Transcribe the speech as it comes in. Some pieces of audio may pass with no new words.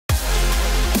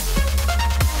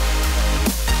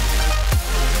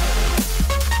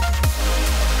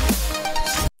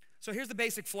So here's the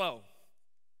basic flow.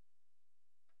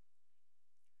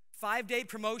 5-day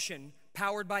promotion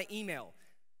powered by email.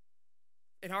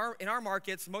 In our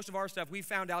markets, most of our stuff, we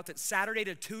found out that Saturday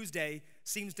to Tuesday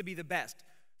seems to be the best.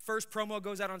 First promo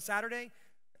goes out on Saturday,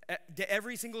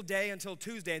 every single day until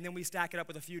Tuesday, and then we stack it up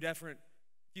with a few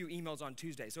emails on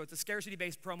Tuesday. So it's a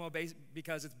scarcity-based promo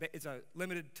because it's a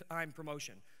limited time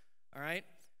promotion, all right?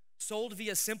 Sold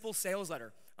via simple sales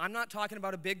letter. I'm not talking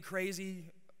about a big,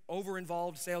 crazy,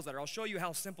 over-involved sales letter. I'll show you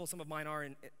how simple some of mine are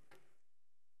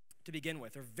to begin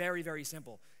with. They're very, very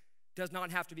simple. Does not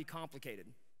have to be complicated.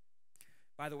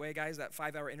 By the way, guys, that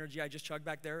 5-hour energy I just chugged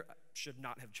back there, I should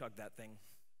not have chugged that thing.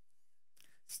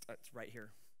 It's right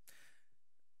here.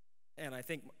 And I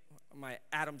think my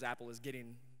Adam's apple is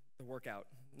getting the workout,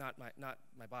 not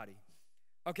my body.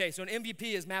 Okay, so an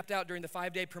MVP is mapped out during the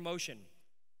 5-day promotion.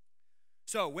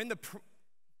 So when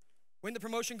the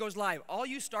promotion goes live, all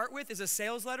you start with is a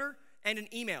sales letter and an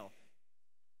email.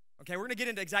 Okay, we're gonna get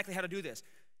into exactly how to do this.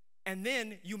 And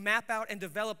then you map out and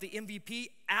develop the MVP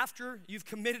after you've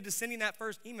committed to sending that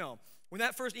first email. When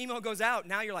that first email goes out,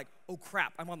 now you're like, oh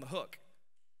crap, I'm on the hook.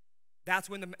 That's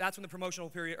when the promotional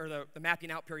period or the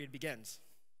mapping out period begins.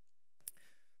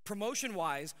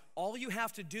 Promotion-wise, all you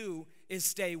have to do is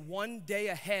stay 1 day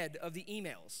ahead of the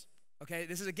emails. Okay,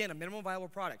 this is again a minimum viable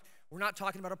product. We're not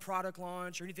talking about a product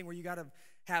launch or anything where you gotta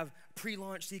have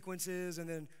pre-launch sequences and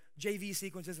then JV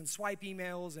sequences and swipe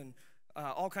emails and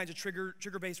all kinds of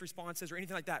trigger-based responses or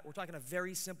anything like that. We're talking a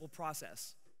very simple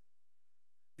process.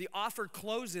 The offer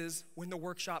closes when the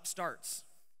workshop starts.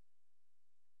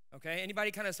 Okay,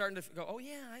 anybody kind of starting to go, oh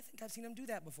yeah, I think I've seen him do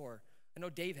that before. I know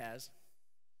Dave has.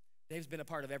 Dave's been a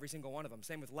part of every single one of them.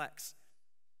 Same with Lex.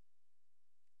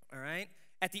 All right,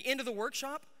 at the end of the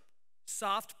workshop,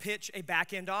 soft pitch a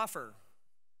back-end offer.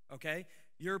 Okay,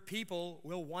 your people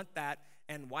will want that,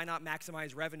 and why not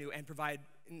maximize revenue and provide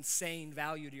insane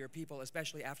value to your people,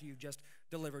 especially after you've just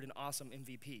delivered an awesome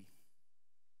MVP.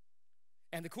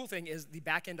 And the cool thing is the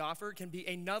back-end offer can be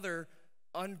another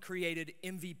uncreated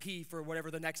MVP for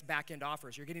whatever the next back-end offer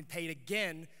is. You're getting paid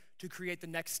again to create the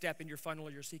next step in your funnel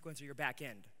or your sequence or your back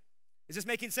end. Is this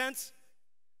making sense?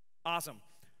 Awesome.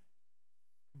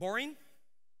 Boring?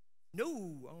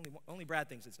 No, only Brad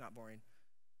thinks it's not boring.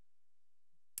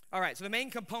 All right, so the main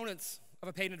components of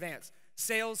a paid in advance.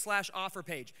 Sales/offer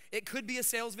page. It could be a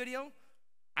sales video.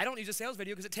 I don't use a sales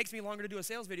video because it takes me longer to do a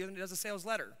sales video than it does a sales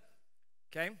letter.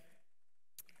 Okay?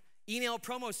 Email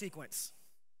promo sequence.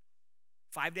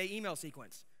 5-day email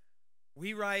sequence.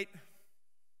 We write,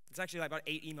 it's actually like about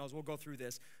 8 emails. We'll go through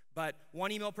this. But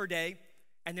 1 email per day,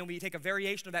 and then we take a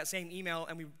variation of that same email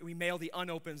and we mail the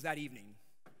unopens that evening.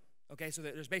 Okay, so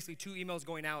there's basically 2 emails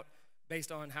going out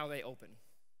based on how they open.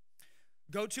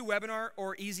 GoToWebinar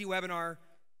or Easy Webinar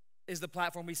is the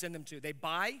platform we send them to. They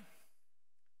buy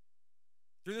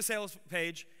through the sales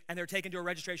page, and they're taken to a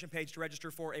registration page to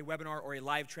register for a webinar or a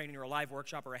live training or a live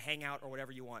workshop or a hangout or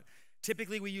whatever you want.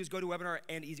 Typically, we use GoToWebinar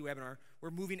and Easy Webinar.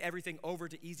 We're moving everything over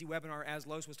to Easy Webinar, as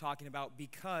Los was talking about,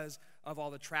 because of all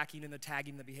the tracking and the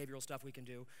tagging, the behavioral stuff we can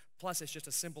do. Plus, it's just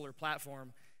a simpler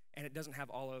platform, and it doesn't have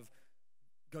all of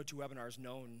GoToWebinar's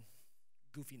known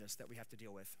goofiness that we have to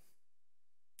deal with.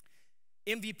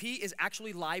 MVP is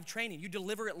actually live training. You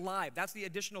deliver it live. That's the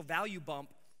additional value bump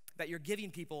that you're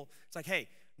giving people. It's like, hey,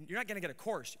 you're not gonna get a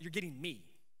course, you're getting me.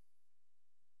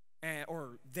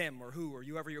 Or them, or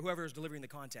whoever is delivering the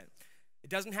content. It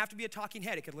doesn't have to be a talking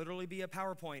head. It could literally be a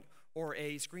PowerPoint or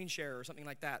a screen share or something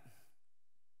like that.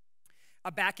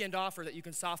 A back-end offer that you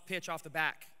can soft pitch off the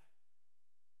back.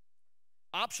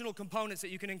 Optional components that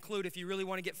you can include if you really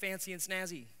want to get fancy and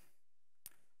snazzy.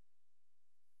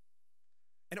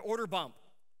 An order bump.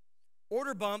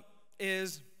 Order bump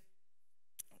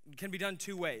can be done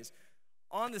 2 ways.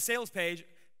 On the sales page,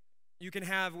 you can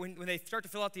have, when they start to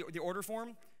fill out the order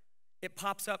form, it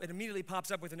immediately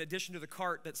pops up with an addition to the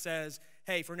cart that says,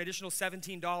 hey, for an additional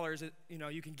 $17,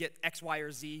 you can get X, Y,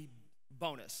 or Z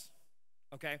bonus,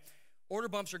 okay? Order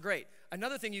bumps are great.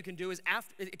 Another thing you can do is,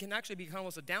 it can actually become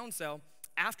almost a downsell.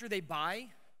 After they buy,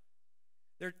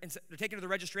 they're taken to the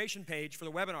registration page for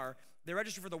the webinar. They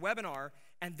register for the webinar,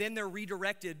 and then they're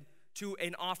redirected to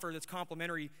an offer that's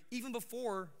complimentary even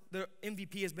before the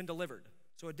MVP has been delivered,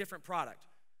 so a different product.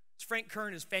 Frank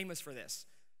Kern is famous for this.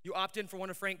 You opt in for one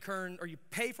of Frank Kern, or you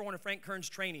pay for one of Frank Kern's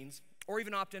trainings, or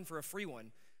even opt in for a free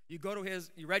one. You go to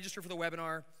you register for the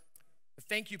webinar. The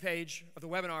thank you page of the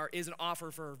webinar is an offer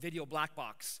for Video Black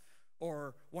Box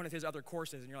or one of his other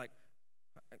courses, and you're like,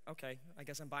 okay, I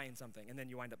guess I'm buying something, and then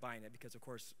you wind up buying it because, of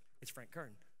course, it's Frank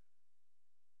Kern.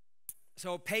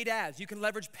 So paid ads, you can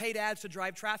leverage paid ads to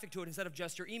drive traffic to it instead of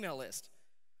just your email list.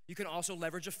 You can also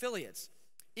leverage affiliates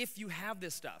if you have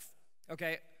this stuff.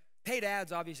 Okay, paid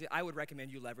ads, obviously, I would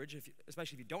recommend you leverage,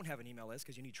 especially if you don't have an email list,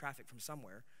 because you need traffic from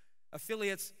somewhere.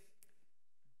 Affiliates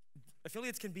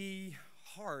can be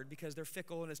hard because they're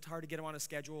fickle and it's hard to get them on a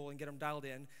schedule and get them dialed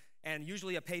in. And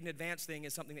usually a paid in advance thing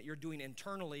is something that you're doing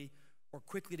internally or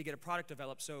quickly to get a product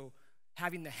developed. So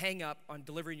having the hang up on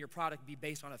delivering your product be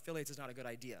based on affiliates is not a good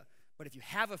idea. But if you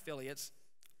have affiliates,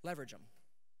 leverage them.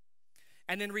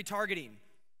 And then retargeting,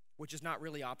 which is not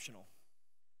really optional,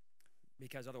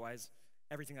 because otherwise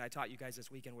everything that I taught you guys this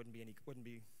weekend wouldn't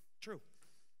be true.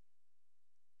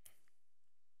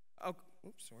 Oh,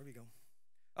 oops, where do we go?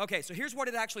 Okay, so here's what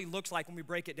it actually looks like when we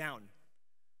break it down.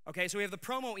 Okay, so we have the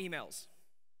promo emails.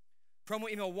 Promo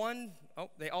email 1, oh,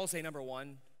 they all say number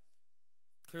 1.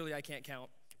 Clearly I can't count,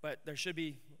 but there should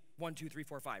be 1, 2, 3,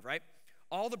 4, 5, right?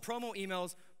 All the promo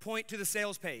emails point to the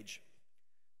sales page.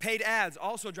 Paid ads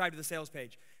also drive to the sales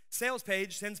page. Sales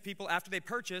page sends people after they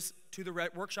purchase to the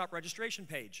workshop registration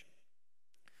page.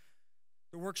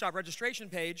 The workshop registration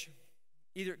page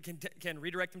either can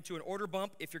redirect them to an order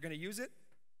bump if you're going to use it,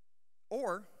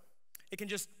 or it can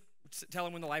just tell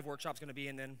them when the live workshop's going to be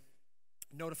and then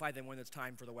notify them when it's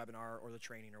time for the webinar or the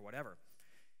training or whatever.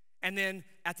 And then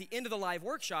at the end of the live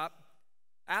workshop,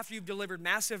 after you've delivered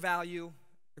massive value,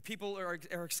 the people are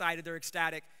excited, they're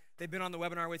ecstatic, they've been on the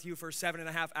webinar with you for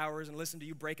 7.5 hours and listened to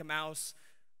you break a mouse,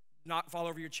 not fall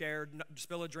over your chair,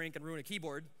 spill a drink, and ruin a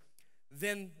keyboard,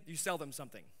 then you sell them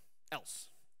something else.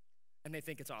 And they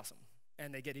think it's awesome.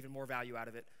 And they get even more value out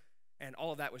of it. And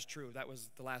all of that was true. That was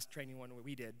the last training one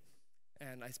we did.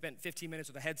 And I spent 15 minutes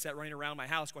with a headset running around my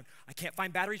house going, I can't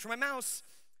find batteries for my mouse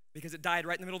because it died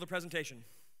right in the middle of the presentation.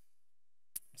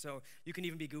 So you can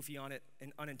even be goofy on it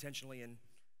and unintentionally, and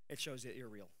it shows that you're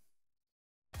real.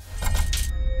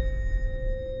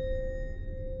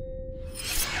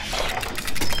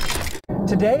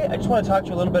 Today, I just want to talk to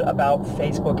you a little bit about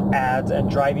Facebook ads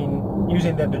and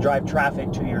using them to drive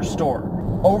traffic to your store.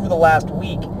 Over the last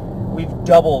week, we've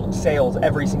doubled sales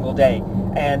every single day.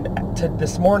 And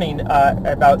this morning,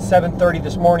 about 7:30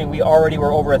 this morning, we already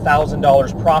were over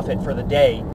 $1,000 profit for the day.